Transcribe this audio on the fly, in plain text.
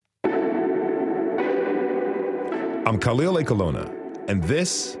I'm Khalil Ekulona, and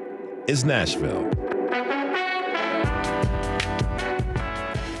this is Nashville.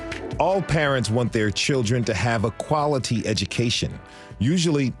 All parents want their children to have a quality education.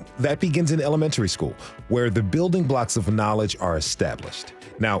 Usually, that begins in elementary school, where the building blocks of knowledge are established.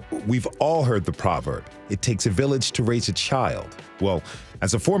 Now, we've all heard the proverb, it takes a village to raise a child. Well,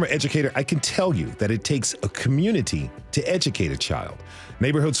 as a former educator, I can tell you that it takes a community to educate a child.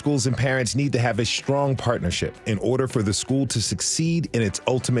 Neighborhood schools and parents need to have a strong partnership in order for the school to succeed in its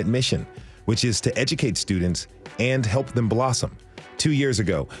ultimate mission, which is to educate students and help them blossom. 2 years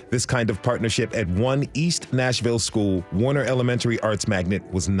ago, this kind of partnership at one East Nashville school, Warner Elementary Arts Magnet,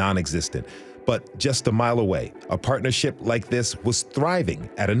 was non-existent. But just a mile away, a partnership like this was thriving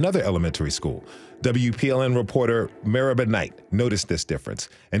at another elementary school. WPLN reporter Meribah Knight noticed this difference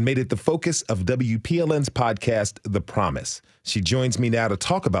and made it the focus of WPLN's podcast, The Promise. She joins me now to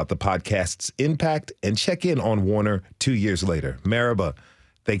talk about the podcast's impact and check in on Warner 2 years later. Meribah,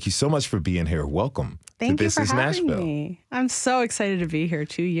 thank you so much for being here. Welcome. Thank you This for is having Nashville. me. I'm so excited to be here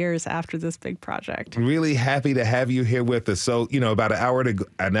 2 years after this big project. Really happy to have you here with us. So, about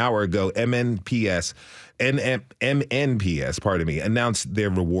an hour ago, MNPS announced their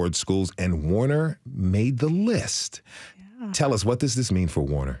reward schools, and Warner made the list. Yeah. Tell us, what does this mean for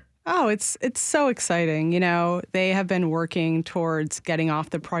Warner? Oh, it's so exciting. They have been working towards getting off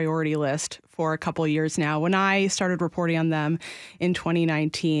the priority list for a couple of years now. When I started reporting on them in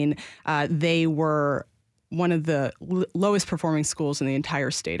 2019, they were one of the lowest performing schools in the entire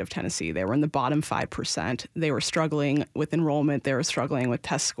state of Tennessee. They were in the bottom 5%. They were struggling with enrollment. They were struggling with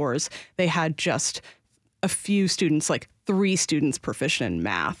test scores. They had just a few students, like 3 students proficient in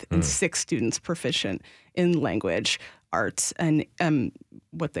math and 6 students proficient in language arts and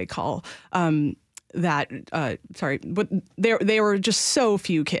what they call but they were just so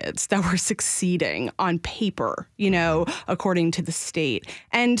few kids that were succeeding on paper, according to the state.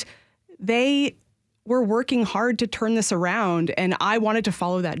 And they were working hard to turn this around, and I wanted to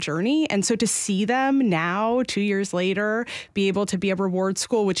follow that journey. And so to see them now, 2 years later, be able to be a reward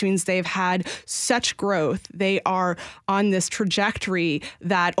school, which means they've had such growth. They are on this trajectory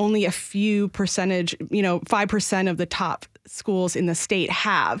that only a few percentage, 5% of the top schools in the state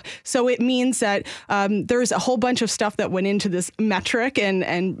have. So it means that there's a whole bunch of stuff that went into this metric,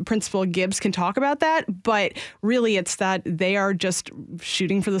 and Principal Gibbs can talk about that. But really, it's that they are just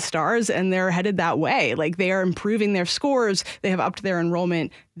shooting for the stars, and they're headed that way. Like, they are improving their scores. They have upped their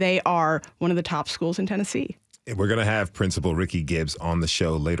enrollment. They are one of the top schools in Tennessee. We're going to have Principal Ricky Gibbs on the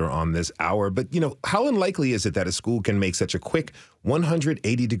show later on this hour. But, how unlikely is it that a school can make such a quick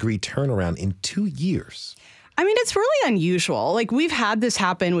 180-degree turnaround in 2 years? I mean, it's really unusual. Like, we've had this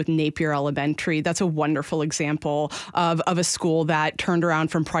happen with Napier Elementary. That's a wonderful example of a school that turned around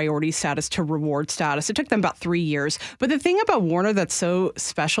from priority status to reward status. It took them about 3 years. But the thing about Warner that's so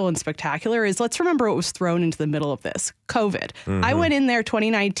special and spectacular is, let's remember what was thrown into the middle of this: COVID. Mm-hmm. I went in there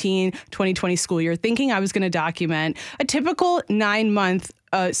 2019, 2020 school year thinking I was going to document a typical 9-month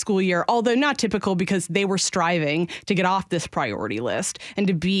school year, although not typical because they were striving to get off this priority list and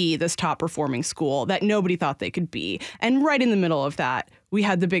to be this top performing school that nobody thought they could be. And right in the middle of that, we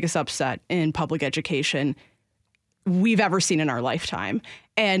had the biggest upset in public education we've ever seen in our lifetime.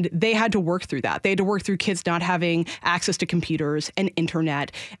 And they had to work through that. They had to work through kids not having access to computers and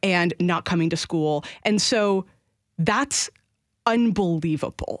internet and not coming to school. And so that's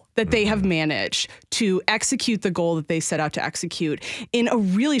unbelievable that they have managed to execute the goal that they set out to execute in a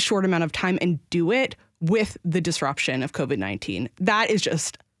really short amount of time and do it with the disruption of COVID-19. That is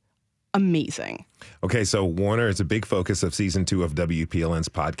just amazing. Okay, so Warner is a big focus of season 2 of WPLN's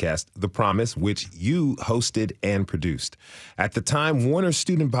podcast, The Promise, which you hosted and produced. At the time, Warner's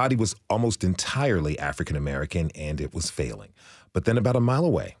student body was almost entirely African American, and it was failing. But then about a mile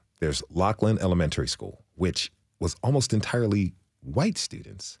away, there's Lockland Elementary School, which was almost entirely white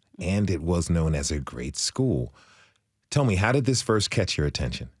students, and it was known as a great school. Tell me, how did this first catch your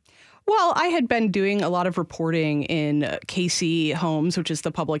attention? Well, I had been doing a lot of reporting in Casey Homes, which is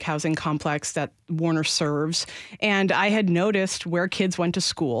the public housing complex that Warner serves. And I had noticed where kids went to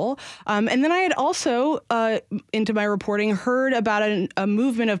school. And then I had also, into my reporting, heard about a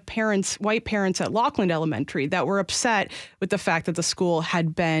movement of parents, white parents at Lockland Elementary, that were upset with the fact that the school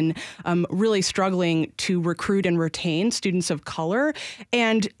had been really struggling to recruit and retain students of color.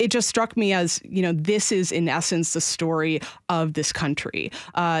 And it just struck me as, this is in essence the story of this country.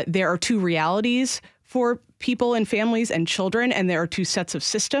 There are two realities for people and families and children, and there are two sets of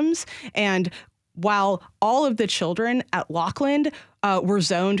systems. And while all of the children at Lockland were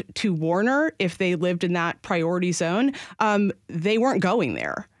zoned to Warner if they lived in that priority zone, they weren't going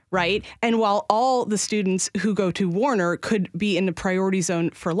there. right? And while all the students who go to Warner could be in the priority zone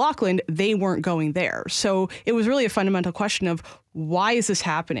for Laughlin, they weren't going there. So it was really a fundamental question of why is this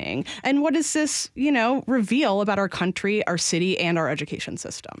happening? And what does this, reveal about our country, our city, and our education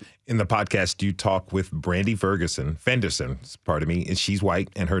system? In the podcast, you talk with Brandy Fenderson, and she's white,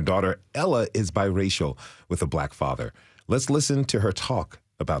 and her daughter Ella is biracial with a black father. Let's listen to her talk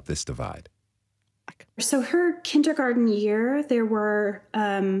about this divide. So her kindergarten year, there were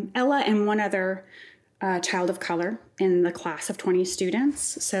Ella and one other child of color in the class of 20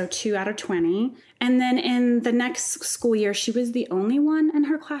 students, so 2 out of 20. And then in the next school year, she was the only one in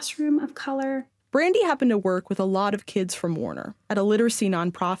her classroom of color. Brandy happened to work with a lot of kids from Warner at a literacy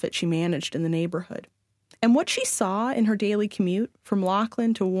nonprofit she managed in the neighborhood. And what she saw in her daily commute from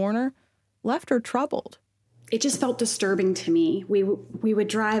Laughlin to Warner left her troubled. It just felt disturbing to me. We would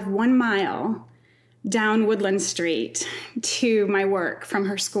drive 1 mile down Woodland Street to my work from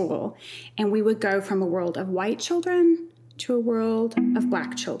her school, and we would go from a world of white children to a world of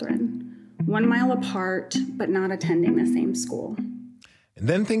black children, 1 mile apart, but not attending the same school. And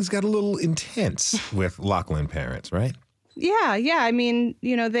then things got a little intense with Laughlin parents, right? Yeah. I mean,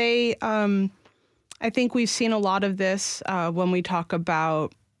 they, I think we've seen a lot of this when we talk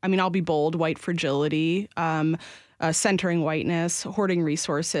about, I'll be bold, white fragility, centering whiteness, hoarding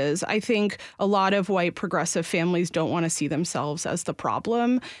resources. I think a lot of white progressive families don't want to see themselves as the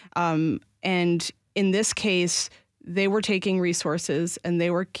problem. And in this case, they were taking resources and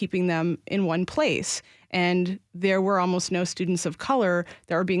they were keeping them in one place. And there were almost no students of color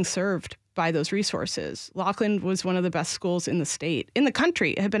that were being served by those resources. Laughlin was one of the best schools in the state, in the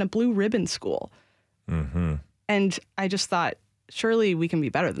country. It had been a blue ribbon school. Mm-hmm. And I just thought, surely we can be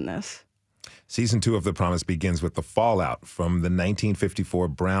better than this. Season 2 of The Promise begins with the fallout from the 1954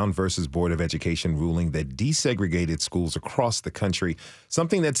 Brown versus Board of Education ruling that desegregated schools across the country,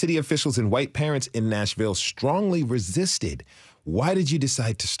 something that city officials and white parents in Nashville strongly resisted. Why did you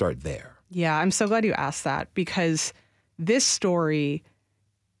decide to start there? Yeah, I'm so glad you asked that, because this story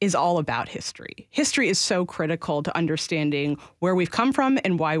is all about history. History is so critical to understanding where we've come from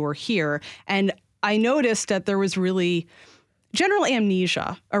and why we're here. And I noticed that there was really general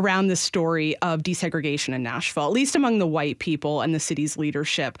amnesia around the story of desegregation in Nashville, at least among the white people and the city's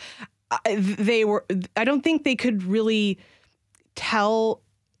leadership. I don't think they could really tell,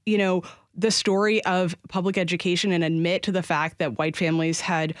 the story of public education and admit to the fact that white families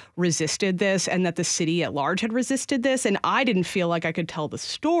had resisted this and that the city at large had resisted this. And I didn't feel like I could tell the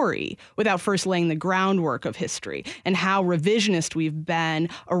story without first laying the groundwork of history and how revisionist we've been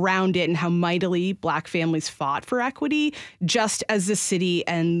around it and how mightily black families fought for equity, just as the city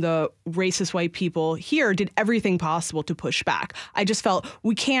and the racist white people here did everything possible to push back. I just felt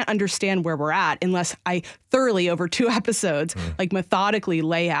we can't understand where we're at unless I thoroughly, over 2 episodes, methodically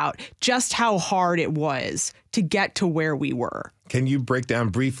lay out just how hard it was to get to where we were. Can you break down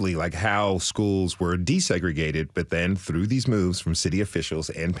briefly how schools were desegregated, but then through these moves from city officials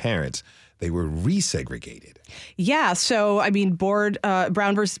and parents, they were resegregated? Yeah. So,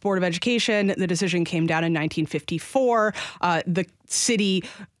 Brown versus Board of Education, the decision came down in 1954. The city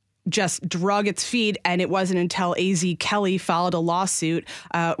just drug its feet, and it wasn't until A.Z. Kelly filed a lawsuit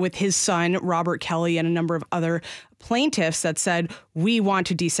with his son, Robert Kelly, and a number of other plaintiffs that said, we want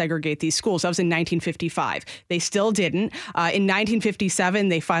to desegregate these schools. That was in 1955. They still didn't. In 1957,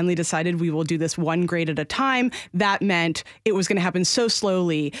 they finally decided we will do this 1 grade at a time. That meant it was going to happen so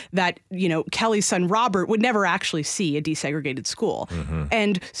slowly that, Kelly's son, Robert, would never actually see a desegregated school. Mm-hmm.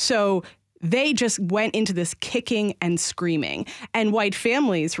 And so they just went into this kicking and screaming, and white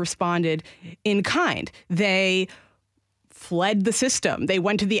families responded in kind. They fled the system. They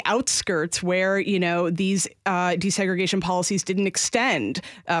went to the outskirts where, these desegregation policies didn't extend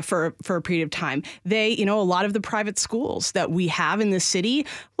for a period of time. They, a lot of the private schools that we have in the city,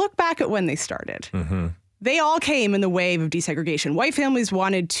 look back at when they started. Mm-hmm. They all came in the wave of desegregation. White families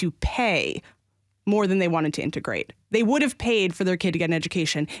wanted to pay more than they wanted to integrate. They would have paid for their kid to get an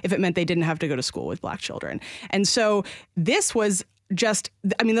education if it meant they didn't have to go to school with black children. And so this was just,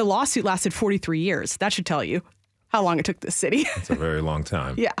 the lawsuit lasted 43 years. That should tell you how long it took this city. It's a very long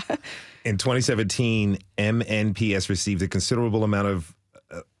time. Yeah. In 2017, MNPS received a considerable amount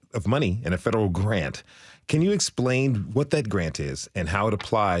of money in a federal grant. Can you explain what that grant is and how it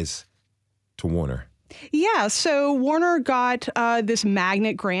applies to Warner? Yeah, so Warner got this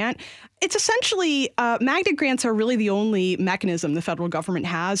magnet grant. It's essentially, magnet grants are really the only mechanism the federal government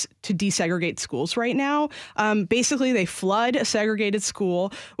has to desegregate schools right now. Basically, they flood a segregated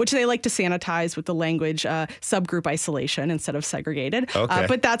school, which they like to sanitize with the language subgroup isolation instead of segregated. Okay.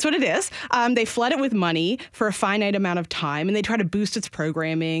 But that's what it is. They flood it with money for a finite amount of time, and they try to boost its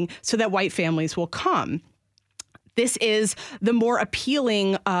programming so that white families will come. This is the more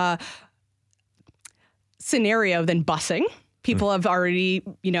appealing scenario than busing. People have already,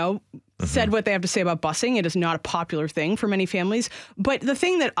 said what they have to say about busing. It is not a popular thing for many families. But the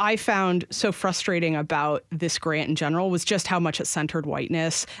thing that I found so frustrating about this grant in general was just how much it centered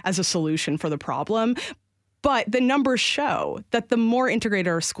whiteness as a solution for the problem. But the numbers show that the more integrated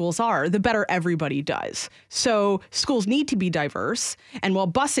our schools are, the better everybody does. So schools need to be diverse. And while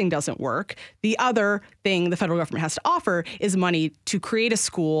busing doesn't work, the other thing the federal government has to offer is money to create a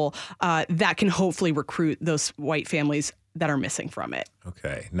school that can hopefully recruit those white families that are missing from it.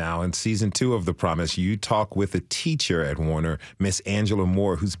 Okay. Now, in season 2 of The Promise, you talk with a teacher at Warner, Miss Angela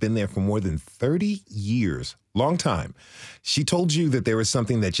Moore, who's been there for more than 30 years. Long time. She told you that there was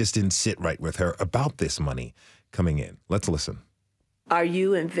something that just didn't sit right with her about this money coming in. Let's listen. Are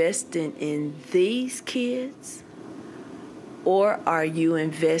you investing in these kids, or are you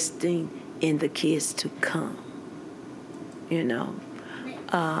investing in the kids to come?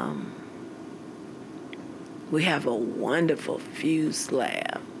 We have a wonderful Fuse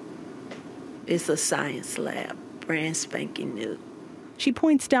lab. It's a science lab, brand spanking new. She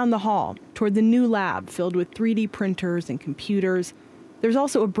points down the hall toward the new lab filled with 3D printers and computers. There's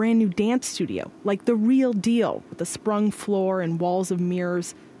also a brand new dance studio, like the real deal, with a sprung floor and walls of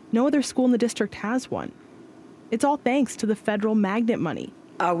mirrors. No other school in the district has one. It's all thanks to the federal magnet money.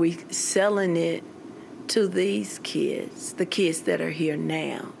 Are we selling it to these kids, the kids that are here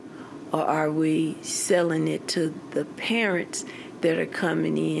now? Or are we selling it to the parents that are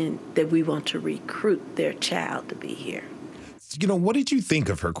coming in that we want to recruit their child to be here? What did you think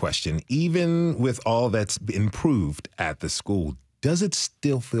of her question? Even with all that's improved at the school, does it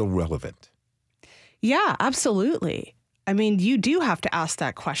still feel relevant? Yeah, absolutely. I mean, you do have to ask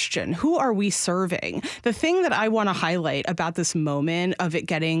that question. Who are we serving? The thing that I want to highlight about this moment of it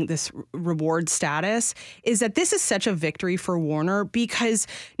getting this reward status is that this is such a victory for Warner because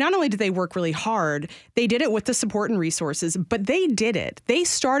not only did they work really hard, they did it with the support and resources, but they did it. They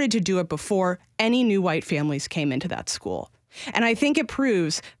started to do it before any new white families came into that school. And I think it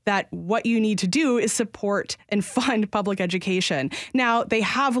proves that what you need to do is support and fund public education. Now, they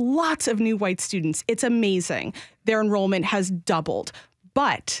have lots of new white students. It's amazing. Their enrollment has doubled.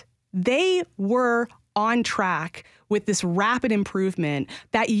 But they were on track with this rapid improvement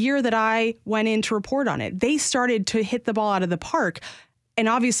that year that I went in to report on it. They started to hit the ball out of the park. And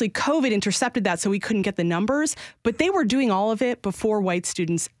obviously, COVID intercepted that, so we couldn't get the numbers. But they were doing all of it before white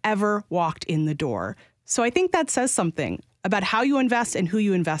students ever walked in the door. So I think that says something about how you invest and who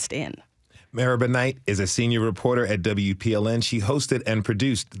you invest in. Meribah Knight is a senior reporter at WPLN. She hosted and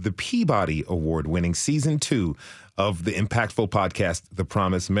produced the Peabody Award-winning Season 2 of the impactful podcast, The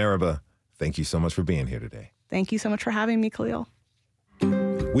Promise. Meribah, thank you so much for being here today. Thank you so much for having me, Khalil.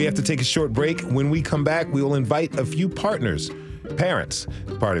 We have to take a short break. When we come back, we will invite a few parents,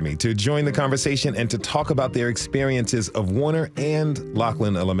 to join the conversation and to talk about their experiences of Warner and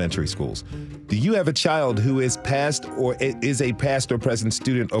Lockland Elementary Schools. Do you have a child who is past or is a past or present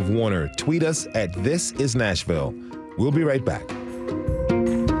student of Warner? Tweet us at This Is Nashville. We'll be right back.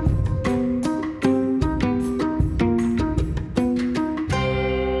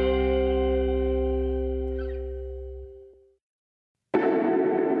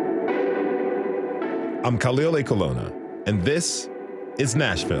 I'm Khalil Ekulona, and this is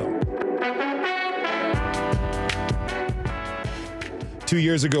Nashville. 2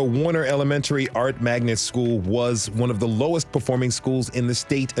 years ago, Warner Elementary Art Magnet School was one of the lowest performing schools in the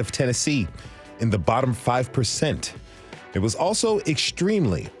state of Tennessee, in the bottom 5%. It was also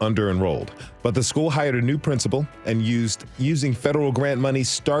extremely under-enrolled, but the school hired a new principal and using federal grant money,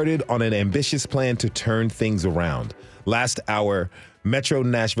 started on an ambitious plan to turn things around. Last hour, Metro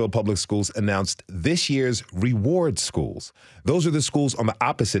Nashville Public Schools announced this year's Reward Schools. Those are the schools on the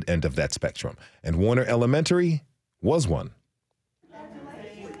opposite end of that spectrum, and Warner Elementary was one.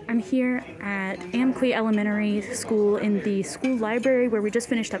 I'm here at Amqui Elementary School in the school library where we just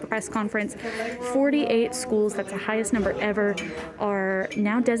finished up a press conference. 48 schools, that's the highest number ever, are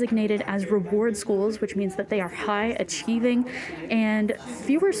now designated as reward schools, which means that they are high achieving, and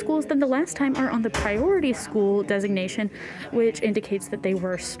fewer schools than the last time are on the priority school designation, which indicates that they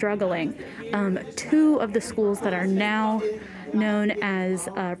were struggling. 2 of the schools that are now known as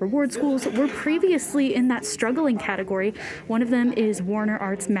reward schools were previously in that struggling category. One of them is Warner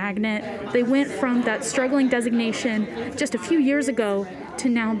Arts Magnet. They went from that struggling designation just a few years ago to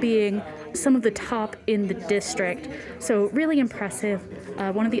now being some of the top in the district. So really impressive.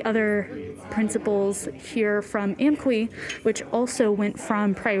 One of the other principals here from Amqui, which also went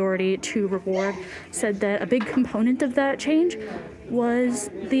from priority to reward, said that a big component of that change was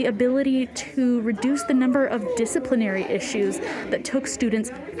the ability to reduce the number of disciplinary issues that took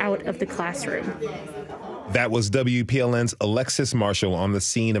students out of the classroom. That was WPLN's Alexis Marshall on the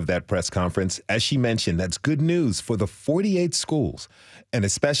scene of that press conference. As she mentioned, that's good news for the 48 schools, and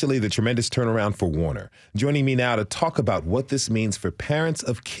especially the tremendous turnaround for Warner. Joining me now to talk about what this means for parents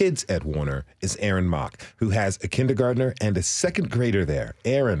of kids at Warner is Erin Mock, who has a kindergartner and a second grader there.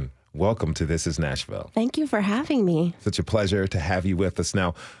 Erin, welcome to This is Nashville. Thank you for having me. Such a pleasure to have you with us.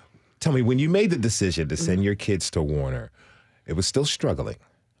 Now, tell me, when you made the decision to send your kids to Warner, it was still struggling.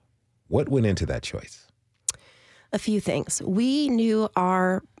 What went into that choice? A few things. We knew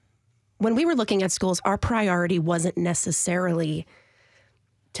when we were looking at schools, our priority wasn't necessarily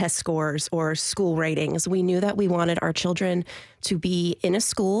test scores or school ratings. We knew that we wanted our children to be in a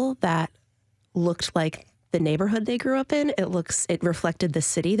school that looked like the neighborhood they grew up in. It reflected the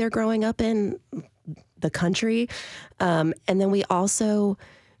city they're growing up in, the country. And then we also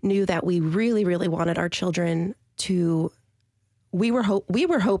knew that we really, really wanted our children to, we were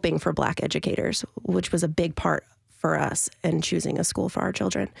hoping for Black educators, which was a big part for us in choosing a school for our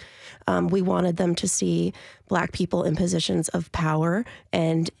children. We wanted them to see Black people in positions of power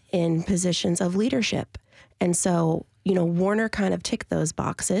and in positions of leadership. And so, Warner kind of ticked those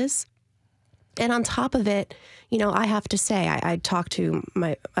boxes. And on top of it, I have to say, I talked to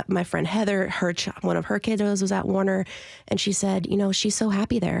my friend Heather. One of her kiddos was at Warner, and she said, she's so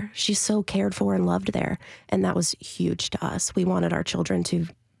happy there. She's so cared for and loved there. And that was huge to us. We wanted our children to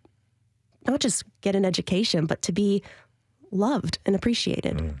not just get an education, but to be loved and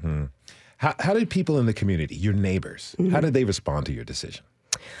appreciated. Mm-hmm. How did people in the community, your neighbors, how did they respond to your decision?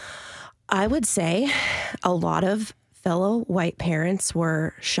 I would say a lot of fellow white parents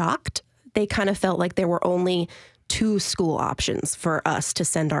were shocked. They kind of felt like there were only 2 school options for us to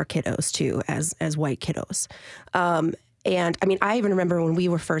send our kiddos to as white kiddos. And I mean, I even remember when we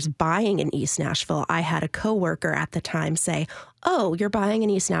were first buying in East Nashville, I had a coworker at the time say, "Oh, you're buying in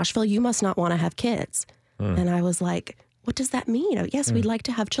East Nashville, you must not want to have kids." And I was like, "What does that mean?" "Yes, we'd like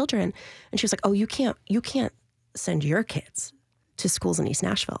to have children." And she was like, "Oh, you can't send your kids to schools in East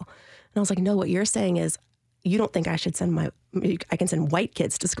Nashville." And I was like, "No, what you're saying is you don't think I should I can send white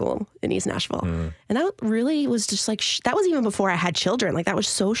kids to school in East Nashville." And that really was just like, that was even before I had children. Like, that was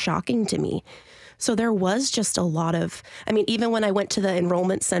so shocking to me. So there was just a lot of, even when I went to the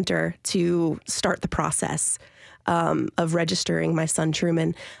enrollment center to start the process of registering my son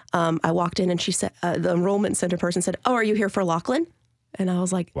Truman, I walked in and she said, the enrollment center person said, "Oh, are you here for Laughlin?" And I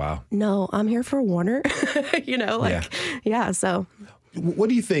was like, "Wow, no, I'm here for Warner." Yeah. So what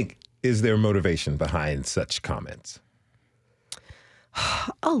do you think is their motivation behind such comments?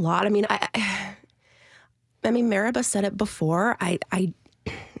 A lot. Maribel said it before.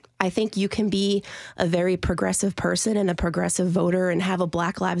 I think you can be a very progressive person and a progressive voter and have a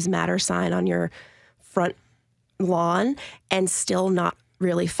Black Lives Matter sign on your front lawn and still not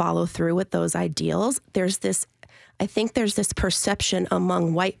really follow through with those ideals. I think there's this perception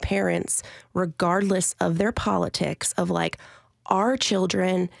among white parents, regardless of their politics, of like, our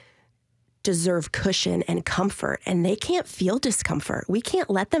children deserve cushion and comfort, and they can't feel discomfort. We can't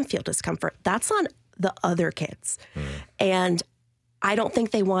let them feel discomfort. That's on the other kids. And I don't think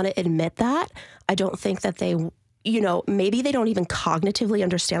they want to admit that. I don't think that they, maybe they don't even cognitively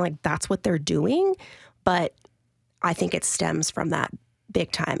understand, like, that's what they're doing. But I think it stems from that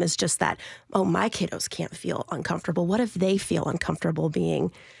big time. It's just that, oh, my kiddos can't feel uncomfortable. What if they feel uncomfortable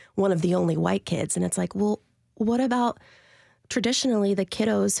being one of the only white kids? And it's like, well, what about traditionally the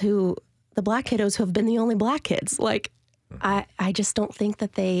Black kiddos who have been the only Black kids? Like, I just don't think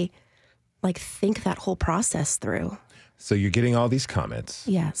that they think that whole process through. So you're getting all these comments.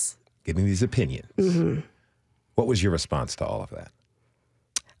 Yes. Getting these opinions. Mm-hmm. What was your response to all of that?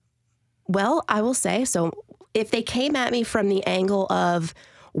 Well, I will say, so if they came at me from the angle of,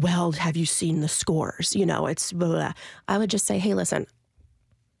 well, have you seen the scores? It's blah, blah, I would just say, hey, listen,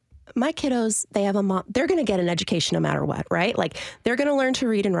 my kiddos, they have a mom, they're going to get an education no matter what, right? Like they're going to learn to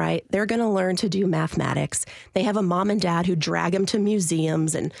read and write. They're going to learn to do mathematics. They have a mom and dad who drag them to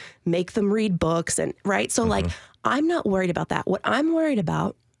museums and make them read books and right. So like, I'm not worried about that. What I'm worried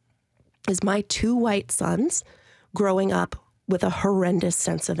about is my 2 white sons growing up with a horrendous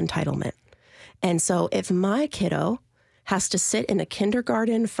sense of entitlement. And so if my kiddo has to sit in a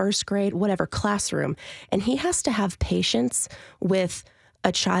kindergarten, first grade, whatever classroom, and he has to have patience with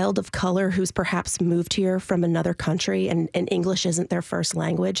a child of color who's perhaps moved here from another country and English isn't their first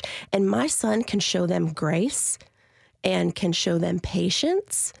language, and my son can show them grace and can show them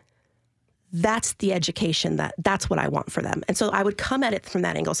patience, that's the education that's what I want for them. And so I would come at it from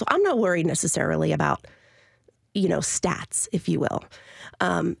that angle. So I'm not worried necessarily about, stats, if you will.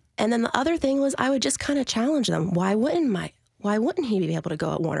 And then the other thing was I would just kind of challenge them. Why wouldn't he be able to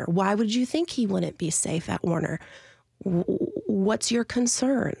go at Warner? Why would you think he wouldn't be safe at Warner? What's your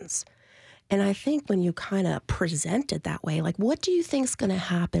concerns? And I think when you kind of present it that way, like, what do you think's going to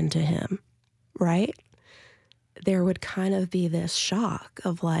happen to him, right? There would kind of be this shock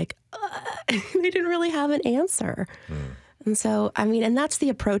of like, they didn't really have an answer. And so, and that's the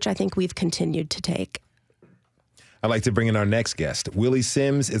approach I think we've continued to take. I'd like to bring in our next guest. Willie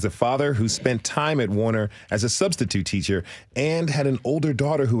Sims is a father who spent time at Warner as a substitute teacher and had an older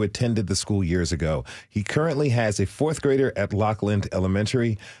daughter who attended the school years ago. He currently has a 4th grader at Lockland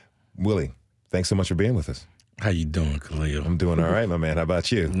Elementary. Willie, thanks so much for being with us. How you doing, Khalil? I'm doing all right, my man. How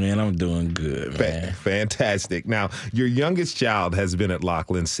about you? Man, I'm doing good, man. Fantastic. Now, your youngest child has been at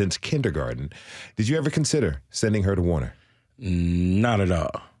Lockland since kindergarten. Did you ever consider sending her to Warner? Not at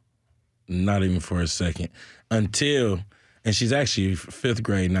all. Not even for a second. And she's actually 5th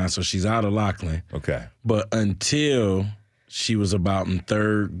grade now, so she's out of Lockland. Okay. But until she was about in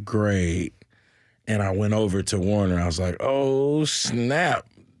 3rd grade, and I went over to Warner, I was like, oh, snap.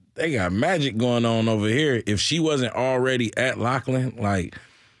 They got magic going on over here. If she wasn't already at Lockland, like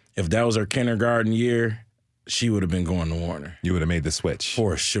if that was her kindergarten year, she would have been going to Warner. You would have made the switch.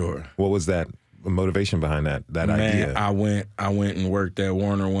 For sure. What was that motivation behind that idea? I went and worked at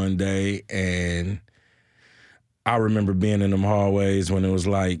Warner one day, and I remember being in them hallways when it was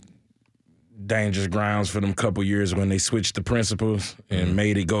like dangerous grounds for them couple years when they switched the principals and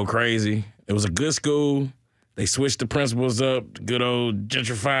made it go crazy. It was a good school. They switched the principals up, good old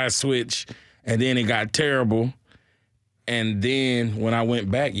gentrified switch, and then it got terrible. And then when I went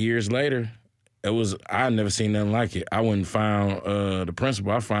back years later, I never seen nothing like it. I went and found the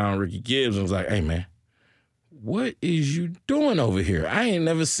principal. I found Ricky Gibbs and was like, hey, man, what is you doing over here? I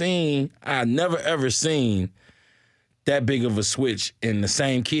never ever seen that big of a switch in the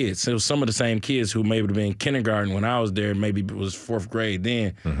same kids. So some of the same kids who maybe have been in kindergarten when I was there, maybe it was 4th grade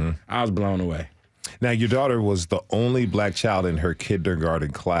then. I was blown away. Now, your daughter was the only black child in her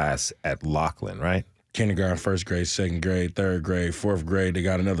kindergarten class at Lockland, right? Kindergarten, 1st grade, 2nd grade, 3rd grade, 4th grade, they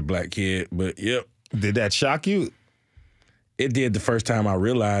got another black kid. But, yep. Did that shock you? It did the first time I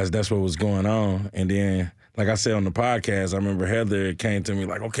realized that's what was going on. And then, like I said on the podcast, I remember Heather came to me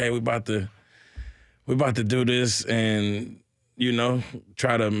like, okay, we about to do this and,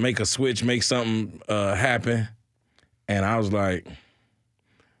 try to make a switch, make something happen. And I was like,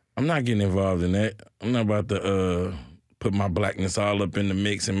 I'm not getting involved in that. I'm not about to put my blackness all up in the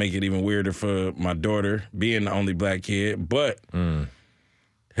mix and make it even weirder for my daughter being the only black kid. But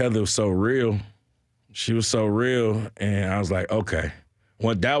Heather was so real. She was so real. And I was like, okay.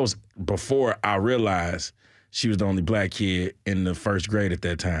 Well, that was before I realized she was the only black kid in the 1st grade at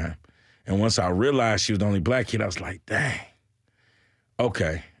that time. And once I realized she was the only black kid, I was like, dang,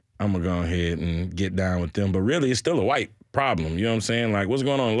 okay, I'm going to go ahead and get down with them. But really, it's still a white problem. You know what I'm saying? Like, what's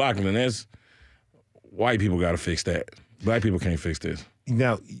going on in Lockland? That's white people got to fix that. Black people can't fix this.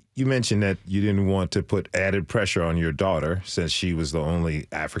 Now, you mentioned that you didn't want to put added pressure on your daughter since she was the only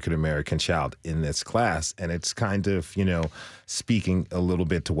African-American child in this class. And it's kind of, speaking a little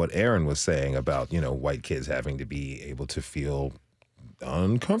bit to what Aaron was saying about, white kids having to be able to feel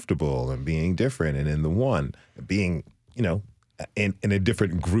uncomfortable and being different and in the one, being, in a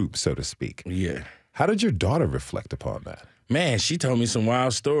different group, so to speak. Yeah. How did your daughter reflect upon that? Man, she told me some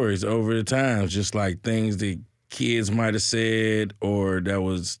wild stories over the times, just like things that kids might have said or that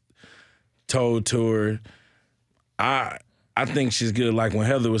was told to her. I think she's good. Like when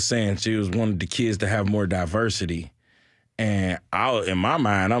Heather was saying she was one of the kids to have more diversity. And in my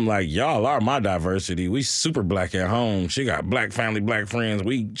mind, I'm like, y'all are my diversity. We super black at home. She got black family, black friends.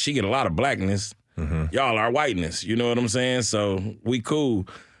 She get a lot of blackness. Y'all are whiteness. You know what I'm saying? So we cool.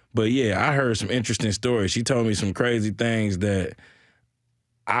 But yeah, I heard some interesting stories. She told me some crazy things that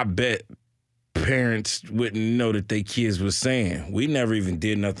I bet parents wouldn't know that they kids was saying. We never even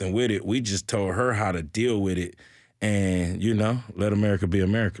did nothing with it. We just told her how to deal with it and, let America be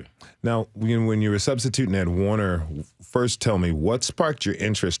America. Now, when you were substituting at Warner, first tell me what sparked your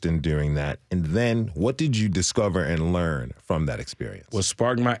interest in doing that, and then what did you discover and learn from that experience? What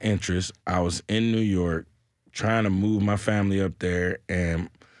sparked my interest, I was in New York trying to move my family up there, and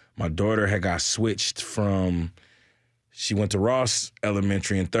my daughter had got switched from, she went to Ross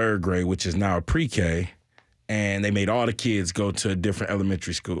Elementary in 3rd grade, which is now a pre-K, and they made all the kids go to a different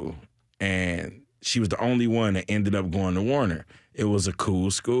elementary school. And she was the only one that ended up going to Warner. It was a cool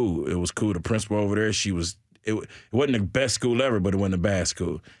school. It was cool. The principal over there, it wasn't the best school ever, but it wasn't a bad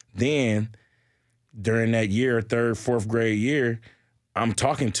school. Then, during that year, 3rd, 4th grade year, I'm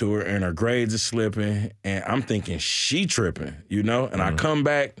talking to her, and her grades are slipping, and I'm thinking she tripping, And I come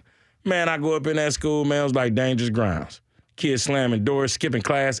back, man, I go up in that school, man, it was like dangerous grounds. Kids slamming doors, skipping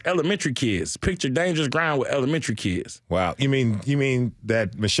class, elementary kids. Picture dangerous ground with elementary kids. Wow. You mean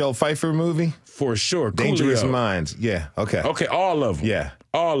that Michelle Pfeiffer movie? For sure. Dangerous Coolio. Minds. Yeah. Okay. Okay, all of them. Yeah.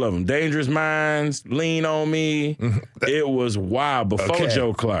 All of them. Dangerous Minds, Lean on Me. It was wild before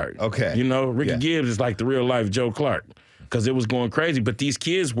Joe Clark. Okay. Ricky Gibbs is like the real life Joe Clark because it was going crazy. But these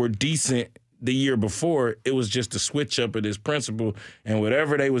kids were decent the year before. It was just a switch up of this principal and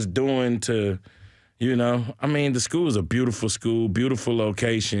whatever they was doing to, the school is a beautiful school, beautiful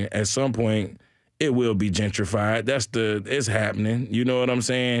location. At some point, it will be gentrified. It's happening. You know what I'm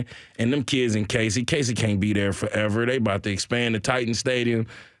saying? And them kids in Casey can't be there forever. They about to expand the Titan Stadium.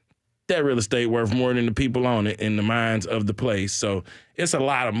 That real estate worth more than the people on it in the minds of the place. So it's a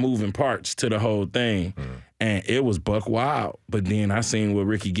lot of moving parts to the whole thing. And it was buck wild. But then I seen what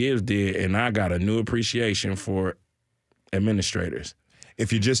Ricky Gibbs did, and I got a new appreciation for administrators.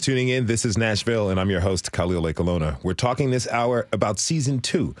 If you're just tuning in, this is Nashville, and I'm your host, Khalil Ekulona. We're talking this hour about Season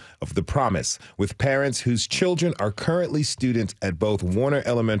 2 of The Promise with parents whose children are currently students at both Warner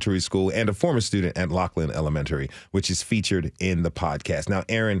Elementary School and a former student at Laughlin Elementary, which is featured in the podcast. Now,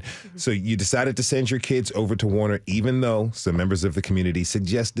 Aaron, so you decided to send your kids over to Warner, even though some members of the community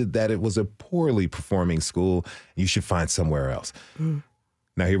suggested that it was a poorly performing school. You should find somewhere else.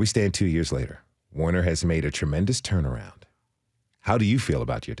 Now, here we stand 2 years later. Warner has made a tremendous turnaround. How do you feel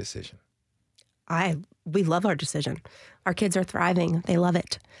about your decision? We love our decision. Our kids are thriving. They love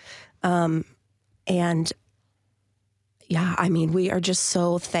it. We are just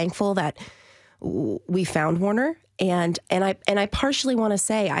so thankful that we found Warner. And I partially want to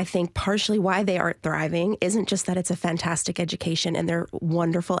say, I think partially why they are thriving isn't just that it's a fantastic education and they're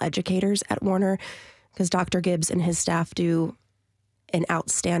wonderful educators at Warner, because Dr. Gibbs and his staff do an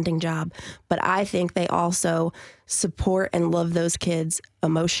outstanding job. But I think they also support and love those kids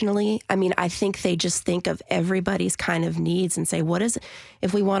emotionally. I think they just think of everybody's kind of needs and say,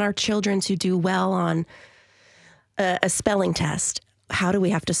 if we want our children to do well on a spelling test, how do we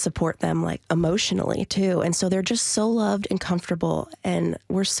have to support them like emotionally too? And so they're just so loved and comfortable. And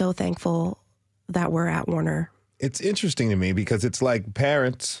we're so thankful that we're at Warner. It's interesting to me because it's like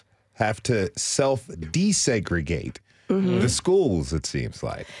parents have to self-desegregate the schools, it seems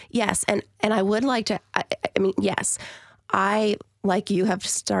like. Yes. And I would like to, yes, I, like you, have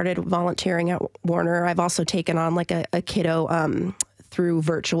started volunteering at Warner. I've also taken on like a kiddo through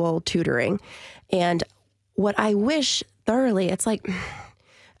virtual tutoring. And what I wish thoroughly, it's like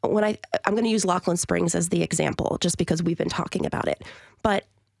when I'm going to use Laughlin Springs as the example, just because we've been talking about it. But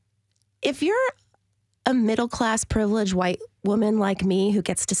if you're a middle-class privileged white woman like me who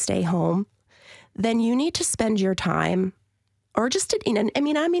gets to stay home, then you need to spend your time, or just, just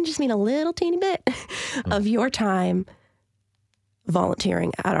mean a little teeny bit of your time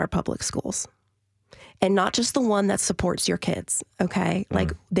volunteering at our public schools. And not just the one that supports your kids, okay?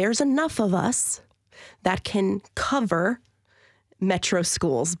 Like, there's enough of us that can cover metro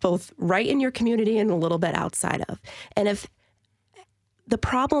schools, both right in your community and a little bit outside of. And if the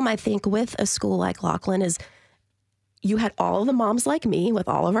problem, I think, with a school like Laughlin is you had all of the moms like me with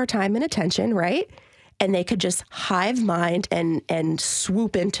all of our time and attention, right? And they could just hive mind and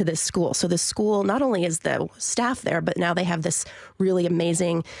swoop into this school. So the school, not only is the staff there, but now they have this really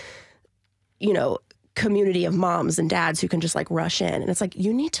amazing, community of moms and dads who can just like rush in. And it's like,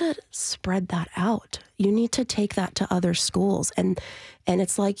 you need to spread that out. You need to take that to other schools. And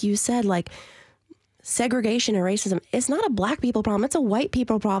it's like you said, like, segregation and racism, it's not a black people problem. It's a white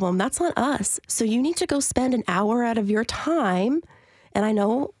people problem. That's not us. So you need to go spend an hour out of your time. And I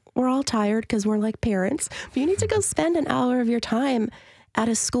know we're all tired because we're like parents, but you need to go spend an hour of your time at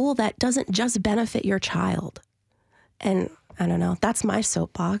a school that doesn't just benefit your child. And I don't know. That's my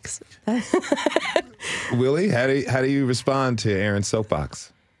soapbox. Willie, how do you respond to Aaron's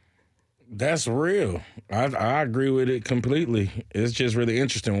soapbox? That's real. I agree with it completely. It's just really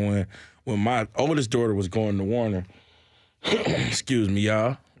interesting when my oldest daughter was going to Warner. Excuse me,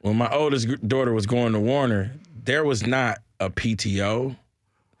 y'all. When my oldest daughter was going to Warner, there was not a PTO.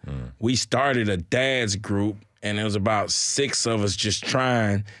 We started a dad's group, and it was about 6 of us just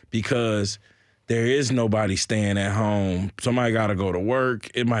trying because there is nobody staying at home. Somebody got to go to work.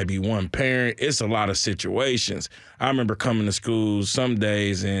 It might be one parent. It's a lot of situations. I remember coming to school some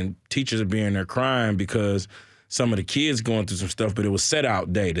days and teachers would be in there crying because some of the kids going through some stuff, but it was set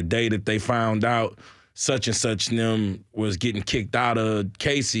out day, the day that they found out such and such them was getting kicked out of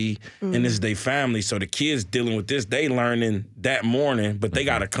Casey and this is their family. So the kids dealing with this, they learning that morning, but they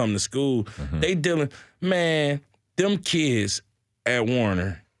got to come to school. They dealing, man, them kids at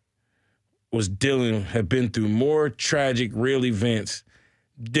Warner have been through more tragic, real events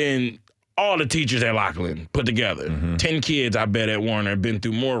than all the teachers at Lockland put together. 10 kids, I bet, at Warner have been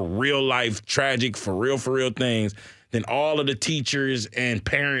through more real-life, tragic, for real things than all of the teachers and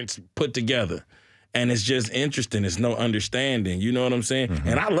parents put together. And it's just interesting. It's no understanding. You know what I'm saying?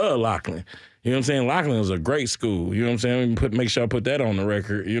 And I love Lockland. You know what I'm saying? Lockland was a great school. You know what I'm saying? Make sure I put that on the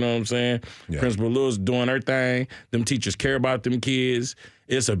record. You know what I'm saying? Yeah. Principal Lewis doing her thing. Them teachers care about them kids.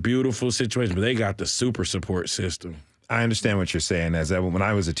 It's a beautiful situation, but they got the super support system. I understand what you're saying. When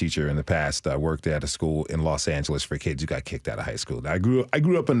I was a teacher in the past, I worked at a school in Los Angeles for kids who got kicked out of high school. I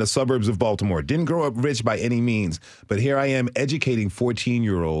grew up in the suburbs of Baltimore. Didn't grow up rich by any means, but here I am educating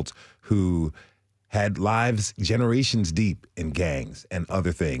 14-year-olds who had lives generations deep in gangs and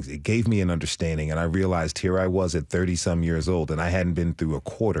other things. It gave me an understanding, and I realized here I was at 30-some years old, and I hadn't been through a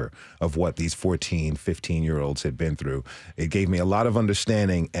quarter of what these 14, 15-year-olds had been through. It gave me a lot of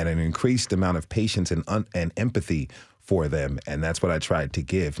understanding and an increased amount of patience and empathy for them, and that's what I tried to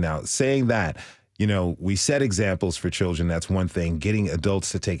give. Now, saying that, you know, we set examples for children. That's one thing. Getting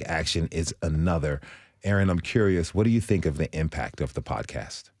adults to take action is another. Aaron, I'm curious, what do you think of the impact of the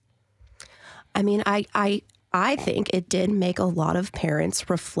podcast? I mean, I think it did make a lot of parents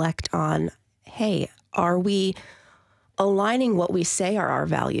reflect on, hey, are we aligning what we say are our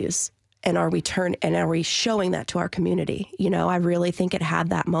values, and are we showing that to our community? You know, I really think it had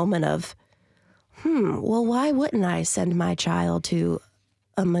that moment of, well, why wouldn't I send my child to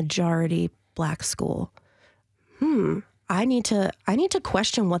a majority Black school? I need to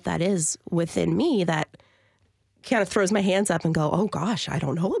question what that is within me that kind of throws my hands up and go, oh gosh, I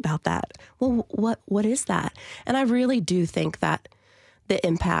don't know about that. Well, what is that? And I really do think that the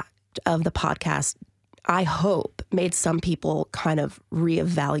impact of the podcast, I hope, made some people kind of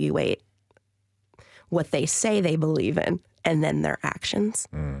reevaluate what they say they believe in and then their actions.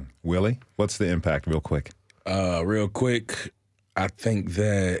 Willie, what's the impact real quick? Real quick, I think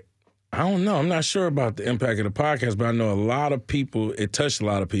that, I don't know, I'm not sure about the impact of the podcast, but I know a lot of people, it touched a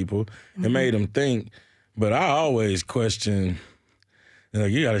lot of people. It made them think. But I always question,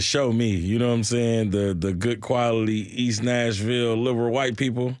 like, you got to show me, you know what I'm saying, the good quality East Nashville liberal white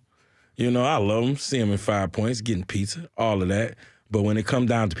people. You know, I love them, see them in 5 Points, getting pizza, all of that. But when it comes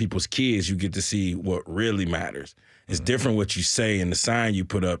down to people's kids, you get to see what really matters. It's different what you say and the sign you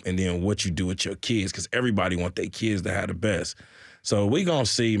put up and then what you do with your kids, because everybody want their kids to have the best. So we going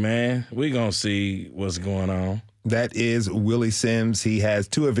to see, man. We going to see what's going on. That is Willie Sims. He has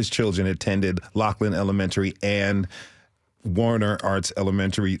 2 of his children attended Lockland Elementary and Warner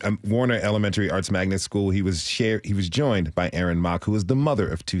Elementary Arts Magnet School. He was joined by Erin Mock, who is the mother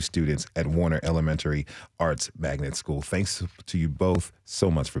of 2 students at Warner Elementary Arts Magnet School. Thanks to you both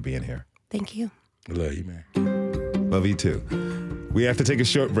so much for being here. Thank you. Love you, man. Love you too. We have to take a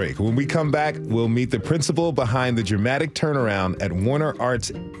short break. When we come back, we'll meet the principal behind the dramatic turnaround at Warner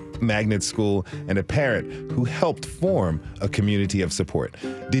Arts Magnet School and a parent who helped form a community of support.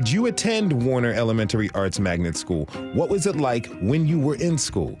 Did you attend Warner Elementary Arts Magnet School? What was it like when you were in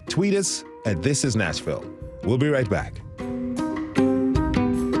school? Tweet us at This Is Nashville. We'll be right back.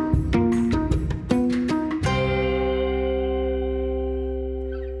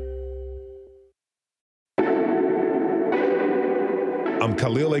 I'm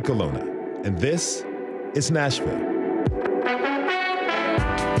Khalil Ekulona, and this is Nashville.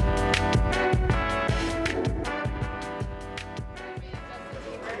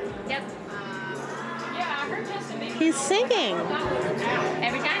 He's singing.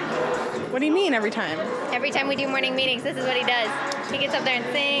 Every time. What do you mean every time? Every time we do morning meetings, this is what he does. He gets up there and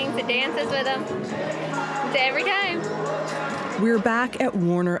sings and dances with them. It's every time. We're back at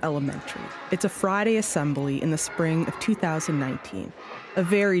Warner Elementary. It's a Friday assembly in the spring of 2019. A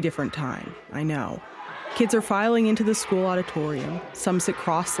very different time, I know. Kids are filing into the school auditorium. Some sit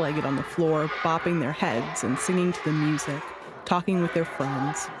cross-legged on the floor, bopping their heads and singing to the music, talking with their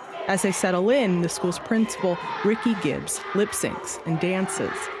friends. As they settle in, the school's principal, Ricky Gibbs, lip syncs and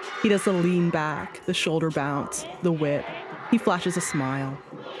dances. He does the lean back, the shoulder bounce, the whip. He flashes a smile.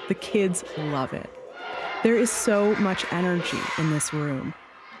 The kids love it. There is so much energy in this room,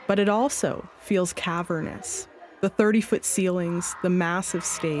 but it also feels cavernous. The 30-foot ceilings, the massive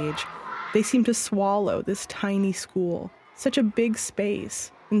stage, they seem to swallow this tiny school. Such a big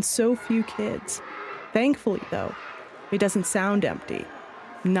space and so few kids. Thankfully, though, it doesn't sound empty.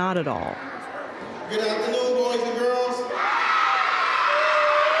 Not at all. Good afternoon, boys and girls.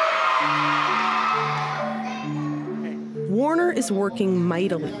 Warner is working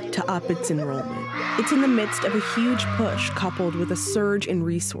mightily to up its enrollment. It's in the midst of a huge push coupled with a surge in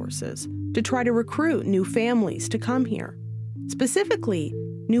resources to try to recruit new families to come here. Specifically,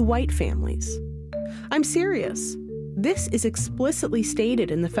 new white families. I'm serious. This is explicitly stated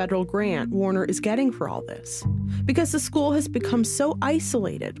in the federal grant Warner is getting for all this, because the school has become so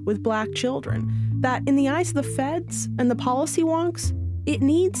isolated with black children that in the eyes of the feds and the policy wonks, it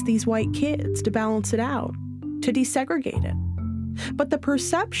needs these white kids to balance it out, to desegregate it. But the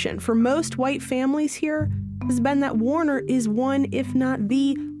perception for most white families here has been that Warner is one, if not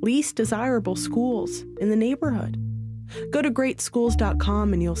the least desirable schools in the neighborhood. Go to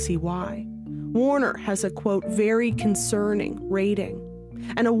greatschools.com and you'll see why. Warner has a, quote, very concerning rating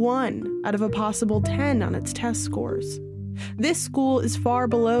and a 1 out of a possible 10 on its test scores. This school is far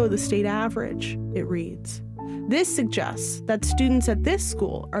below the state average, it reads. This suggests that students at this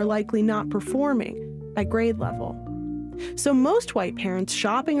school are likely not performing at grade level. So most white parents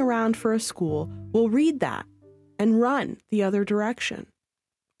shopping around for a school will read that and run the other direction.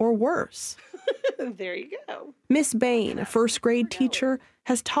 Or worse. There you go. Miss Bain, a first grade teacher,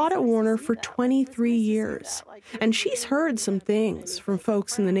 has taught at Warner for 23 years, and she's heard some things from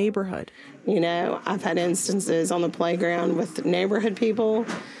folks in the neighborhood. You know, I've had instances on the playground with neighborhood people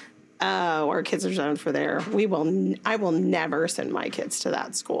where kids are zoned for there. I will never send my kids to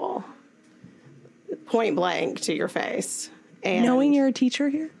that school. Point blank to your face. And knowing you're a teacher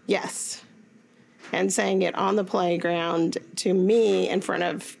here? Yes. And saying it on the playground to me in front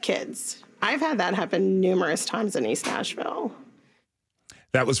of kids. I've had that happen numerous times in East Nashville.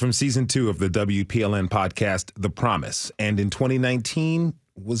 That was from season 2 of the WPLN podcast, The Promise. And in 2019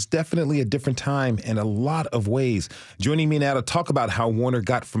 was definitely a different time in a lot of ways. Joining me now to talk about how Warner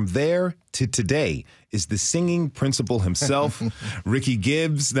got from there to today is the singing principal himself, Ricky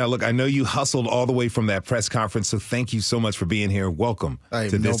Gibbs. Now, look, I know you hustled all the way from that press conference, so thank you so much for being here. Welcome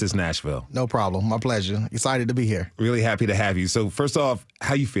to This is Nashville. No problem. My pleasure. Excited to be here. Really happy to have you. So first off,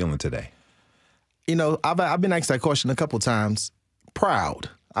 how you feeling today? You know, I've been asked that question a couple times. Proud.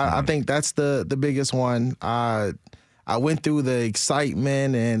 I think that's the biggest one. I went through the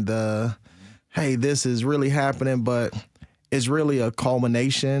excitement and hey, this is really happening, but it's really a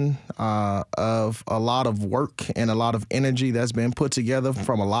culmination of a lot of work and a lot of energy that's been put together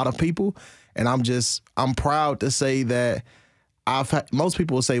from a lot of people. And I'm proud to say that most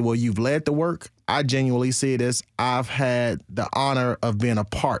people will say, well, you've led the work. I genuinely see it as I've had the honor of being a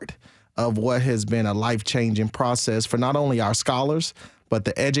part of what has been a life-changing process for not only our scholars, but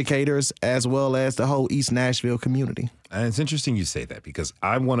the educators, as well as the whole East Nashville community. And it's interesting you say that because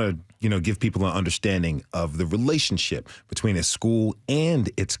I want to, give people an understanding of the relationship between a school and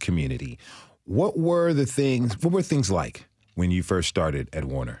its community. What were things like when you first started at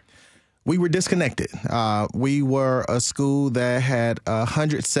Warner? We were disconnected. We were a school that had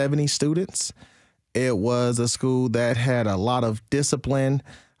 170 students. It was a school that had a lot of discipline.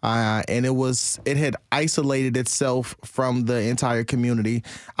 And it had isolated itself from the entire community.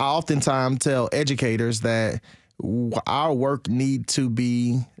 I oftentimes tell educators that our work need to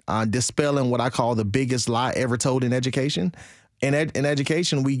be dispelling what I call the biggest lie ever told in education. In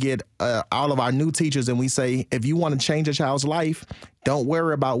education, we get all of our new teachers and we say, if you want to change a child's life, don't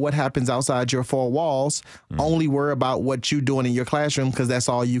worry about what happens outside your four walls. Only worry about what you're doing in your classroom because that's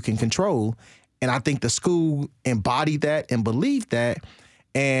all you can control. And I think the school embodied that and believed that.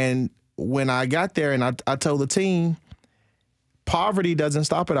 And when I got there and I told the team, poverty doesn't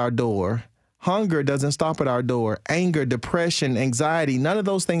stop at our door. Hunger doesn't stop at our door. Anger, depression, anxiety, none of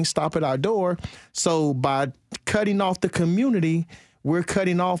those things stop at our door. So by cutting off the community, we're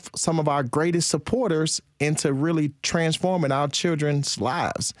cutting off some of our greatest supporters into really transforming our children's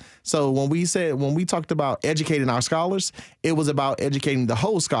lives. So when we talked about educating our scholars, it was about educating the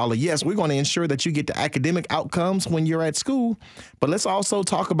whole scholar. Yes, we're going to ensure that you get the academic outcomes when you're at school, but let's also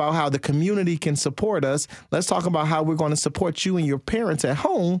talk about how the community can support us. Let's talk about how we're going to support you and your parents at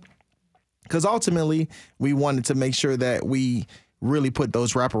home, because ultimately we wanted to make sure that we really put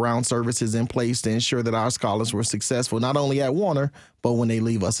those wraparound services in place to ensure that our scholars were successful, not only at Warner, but when they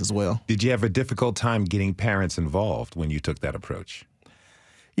leave us as well. Did you have a difficult time getting parents involved when you took that approach?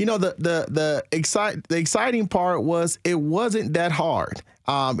 You know, the exciting part was it wasn't that hard.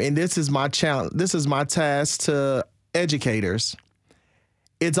 And this is my challenge. This is my task to educators.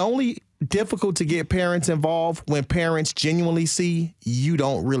 It's only difficult to get parents involved when parents genuinely see you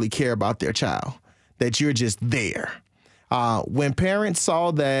don't really care about their child, that you're just there. When parents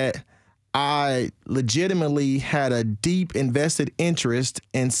saw that I legitimately had a deep invested interest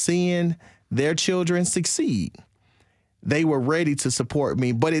in seeing their children succeed, they were ready to support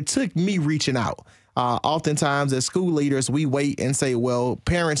me, but it took me reaching out. Oftentimes as school leaders, we wait and say, well,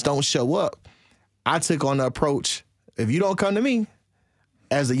 parents don't show up. I took on the approach, if you don't come to me,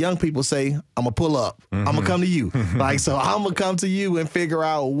 as the young people say, I'm going to pull up. I'm going to come to you. So I'm going to come to you and figure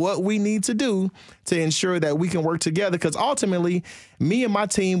out what we need to do to ensure that we can work together. Because ultimately, me and my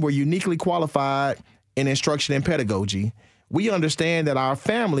team were uniquely qualified in instruction and pedagogy. We understand that our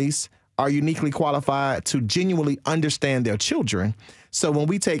families are uniquely qualified to genuinely understand their children. So when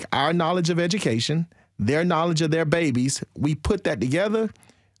we take our knowledge of education, their knowledge of their babies, we put that together,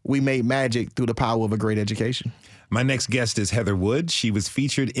 we made magic through the power of a great education. My next guest is Heather Wood. She was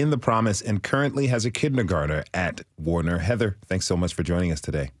featured in The Promise and currently has a kindergartner at Warner. Heather, thanks so much for joining us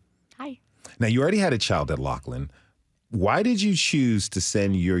today. Hi. Now, you already had a child at Laughlin. Why did you choose to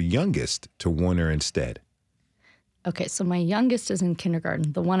send your youngest to Warner instead? Okay, so my youngest is in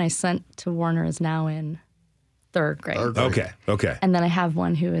kindergarten. The one I sent to Warner is now in third grade. Okay. And then I have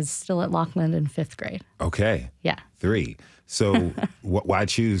one who is still at Laughlin in fifth grade. Okay. Yeah. 3. So why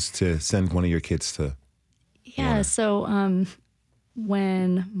choose to send one of your kids to Yeah, so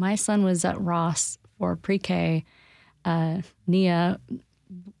when my son was at Ross for pre-K, Nia,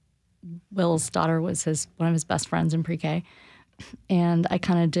 Will's daughter, was one of his best friends in pre-K. And I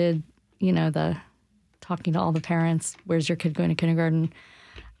kind of did, the talking to all the parents, where's your kid going to kindergarten?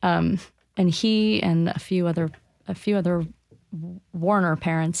 And he and a few other Warner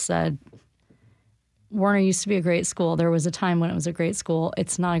parents said, Warner used to be a great school. There was a time when it was a great school.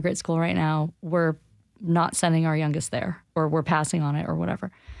 It's not a great school right now. We're not sending our youngest there, or we're passing on it, or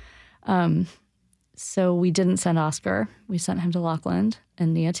whatever. So we didn't send Oscar. We sent him to Laughlin,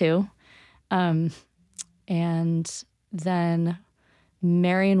 and Nia too. And then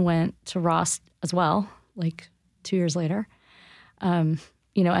Marion went to Ross as well, like 2 years later. And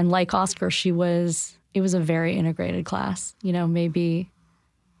like Oscar, it was a very integrated class. Maybe,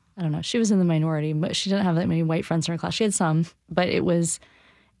 I don't know, she was in the minority, but she didn't have that many white friends in her class. She had some, but it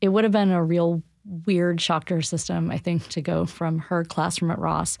would have been a real weird shock to her system, I think, to go from her classroom at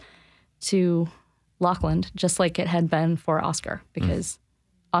Ross to Laughlin, just like it had been for Oscar, because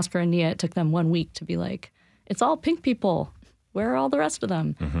Oscar and Nia, it took them 1 week to be like, it's all pink people. Where are all the rest of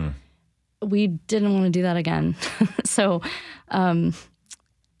them? Mm-hmm. We didn't want to do that again. So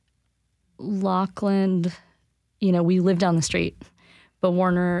Laughlin, we live down the street, but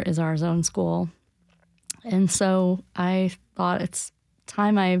Warner is our own school. And so I thought it's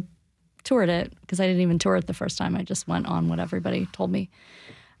time I toured it, because I didn't even tour it the first time. I just went on what everybody told me.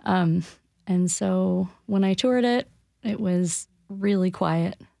 And so when I toured it, it was really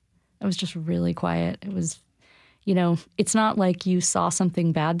quiet. It was just really quiet. It was, it's not like you saw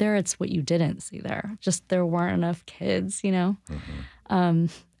something bad there. It's what you didn't see there. Just there weren't enough kids, Mm-hmm.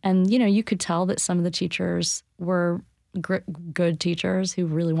 And, you could tell that some of the teachers were good teachers who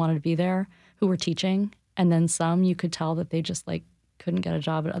really wanted to be there, who were teaching. And then some, you could tell that they just couldn't get a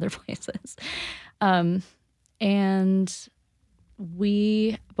job at other places. But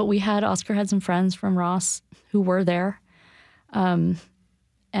Oscar had some friends from Ross who were there. And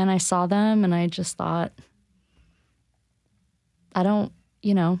I saw them and I just thought, I don't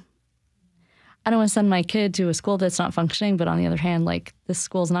want to send my kid to a school that's not functioning, but on the other hand, this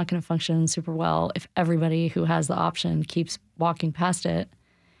school's not going to function super well if everybody who has the option keeps walking past it.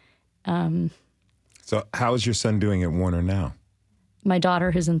 So how is your son doing at Warner now? My daughter,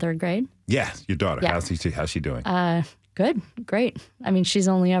 who's in third grade. Yeah, your daughter. Yeah. How's she doing? Good, great. I mean, she's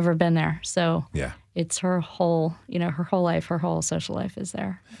only ever been there, so yeah, it's her whole life, her whole social life is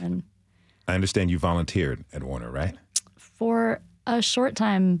there. And I understand you volunteered at Warner, right? For a short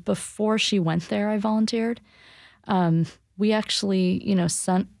time before she went there, I volunteered. We actually,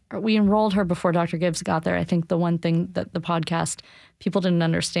 we enrolled her before Dr. Gibbs got there. I think the one thing that the podcast people didn't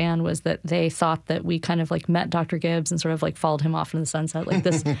understand was that they thought that we kind of met Dr. Gibbs and sort of followed him off into the sunset.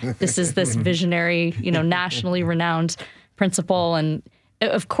 This is this visionary, nationally renowned principal. And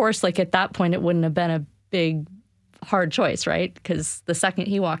of course, at that point, it wouldn't have been a big, hard choice, right? Because the second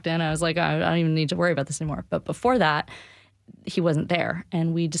he walked in, I was like, I don't even need to worry about this anymore. But before that, he wasn't there,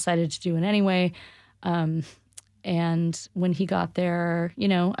 and we decided to do it anyway. And when he got there, you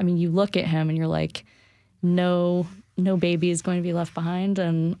know, I mean, you look at him and you're like, no baby is going to be left behind,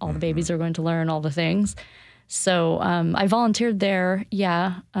 and all the babies are going to learn all the things. So I volunteered there,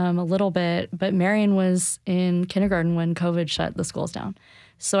 a little bit, but Marion was in kindergarten when COVID shut the schools down.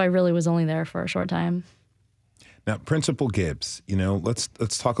 So I really was only there for a short time. Now, Principal Gibbs, you know, let's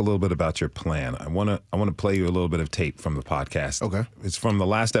talk a little bit about your plan. I want to play you a little bit of tape from the podcast. Okay. It's from the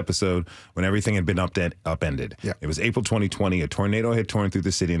last episode when everything had been upended. Yeah. It was April 2020. A tornado had torn through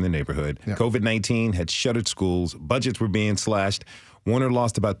the city and the neighborhood. Yeah. COVID-19 had shuttered schools. Budgets were being slashed. Warner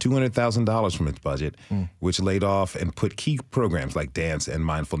lost about $200,000 from its budget, which laid off and put key programs like dance and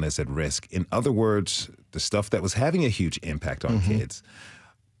mindfulness at risk. In other words, the stuff that was having a huge impact on kids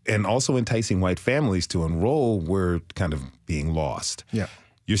and also enticing white families to enroll were kind of being lost. Yeah.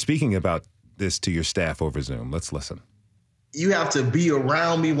 You're speaking about this to your staff over Zoom. Let's listen. You have to be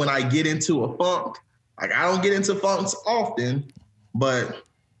around me when I get into a funk. Like, I don't get into funks often, but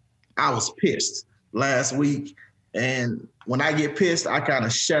I was pissed last week. And when I get pissed, I kind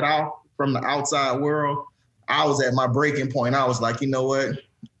of shut off from the outside world. I was at my breaking point. I was like, you know what?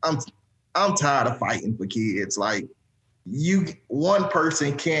 I'm tired of fighting for kids. Like, one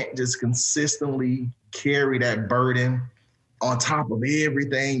person can't just consistently carry that burden on top of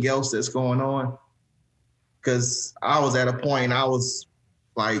everything else that's going on. Because I was at a point, I was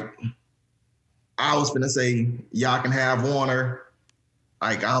finna say, y'all can have Warner.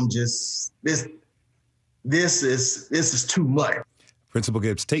 Like, I'm just, this is too much. Principal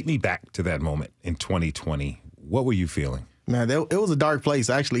Gibbs, take me back to that moment in 2020. What were you feeling? Man, it was a dark place.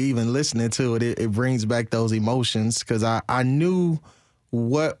 Actually, even listening to it, it brings back those emotions because I knew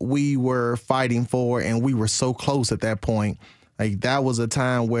what we were fighting for, and we were so close at that point. Like, that was a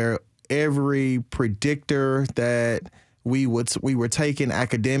time where every predictor that we were taking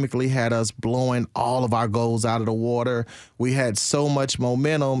academically had us blowing all of our goals out of the water. We had so much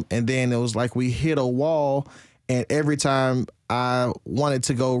momentum, and then it was like we hit a wall, and every time I wanted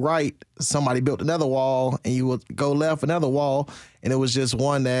to go right, somebody built another wall, and you would go left, another wall, and it was just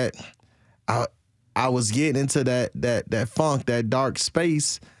one that I was getting into that funk, that dark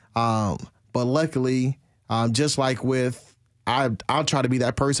space. But luckily, just like with, I'll try to be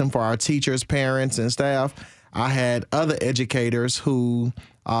that person for our teachers, parents, and staff. I had other educators who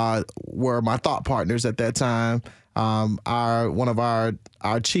were my thought partners at that time. One of our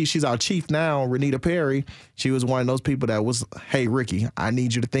chief, she's our chief now, Renita Perry. She was one of those people that was, hey, Ricky, I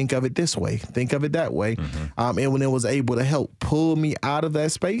need you to think of it this way, think of it that way. And when it was able to help pull me out of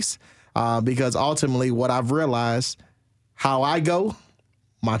that space, because ultimately what I've realized, how I go,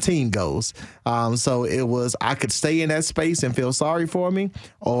 my team goes. So it was, I could stay in that space and feel sorry for me,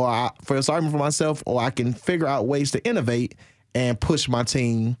 or I feel sorry for myself, or I can figure out ways to innovate and push my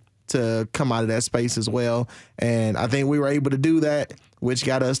team to come out of that space as well. And I think we were able to do that, which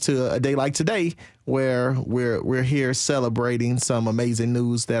got us to a day like today where we're here celebrating some amazing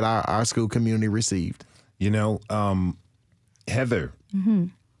news that our school community received. You know, Heather,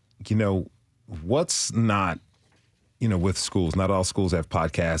 you know, what's not, you know, with schools, not all schools have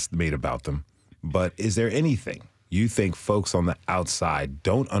podcasts made about them, but is there anything you think folks on the outside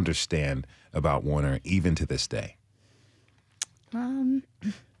don't understand about Warner even to this day?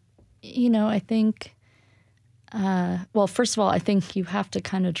 You know, I think, well, first of all, I think you have to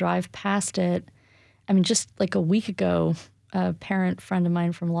kind of drive past it. I mean, just like a week ago, a parent friend of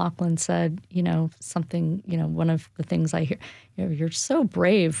mine from Laughlin said, you know, something, you know, one of the things I hear, you know, you're so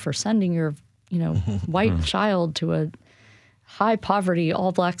brave for sending your, you know, white child to a high poverty,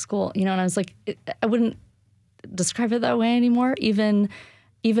 all black school, you know, and I was like, I wouldn't describe it that way anymore. Even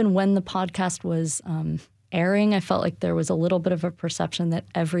when the podcast was airing, I felt like there was a little bit of a perception that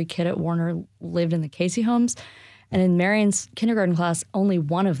every kid at Warner lived in the Casey homes. And in Marion's kindergarten class, only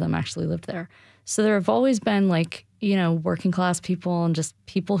one of them actually lived there. So there have always been, like, you know, working class people and just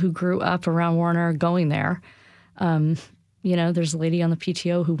people who grew up around Warner going there. You know, there's a lady on the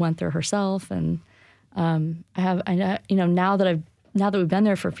PTO who went there herself. And I you know, now that we've been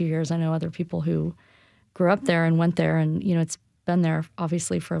there for a few years, I know other people who grew up there and went there, and, you know, it's been there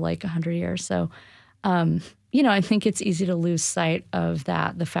obviously for like 100 years. So, you know, I think it's easy to lose sight of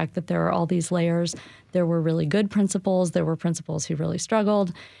that, the fact that there are all these layers. There were really good principals. There were principals who really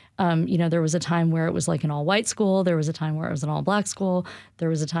struggled. You know, there was a time where it was like an all-white school. There was a time where it was an all-black school. There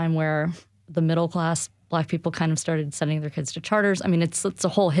was a time where the middle class black people kind of started sending their kids to charters. I mean, it's a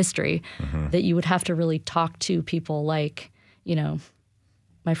whole history that you would have to really talk to people like, you know,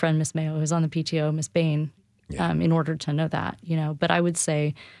 my friend Miss Mayo, who's on the PTO, Miss Bain, in order to know that, you know. But I would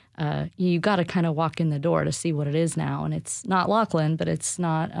say you got to kind of walk in the door to see what it is now. And it's not Laughlin, but it's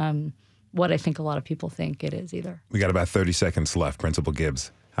not what I think a lot of people think it is either. We got about 30 seconds left. Principal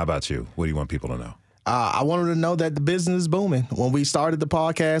Gibbs, how about you? What do you want people to know? I wanted to know that the business is booming. When we started the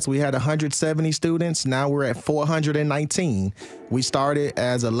podcast, we had 170 students. Now we're at 419. We started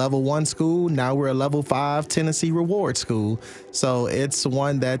as a level 1 school. Now we're a level 5 Tennessee Reward School. So it's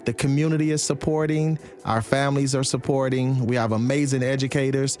one that the community is supporting. Our families are supporting. We have amazing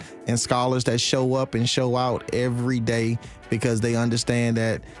educators and scholars that show up and show out every day because they understand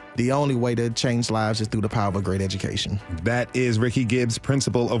that the only way to change lives is through the power of a great education. That is Ricky Gibbs,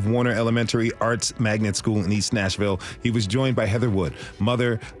 principal of Warner Elementary Arts Magnet School in East Nashville. He was joined by Heather Wood,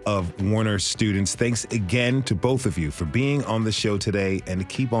 mother of Warner students. Thanks again to both of you for being on the show today and to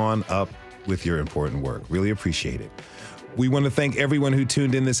keep on up with your important work. Really appreciate it. We want to thank everyone who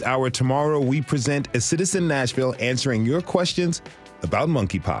tuned in this hour. Tomorrow, we present A Citizen Nashville answering your questions about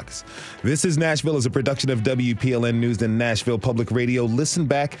monkeypox. This is Nashville is a production of WPLN News and Nashville Public Radio. Listen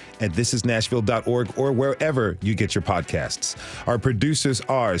back at thisisnashville.org or wherever you get your podcasts. Our producers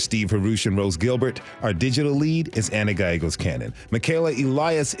are Steve Harush and Rose Gilbert. Our digital lead is Anna Gallegos-Cannon. Michaela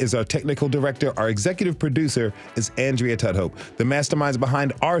Elias is our technical director. Our executive producer is Andrea Tudhope. The masterminds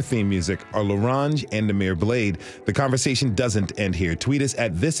behind our theme music are Larange and Namir Blade. The conversation doesn't end here. Tweet us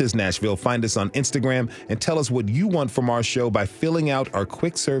at This Is Nashville. Find us on Instagram and tell us what you want from our show by filling out our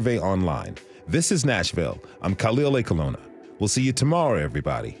quick survey online. This is Nashville. I'm Khalil Ekulona. We'll see you tomorrow,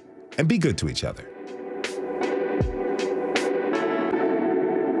 everybody, and be good to each other.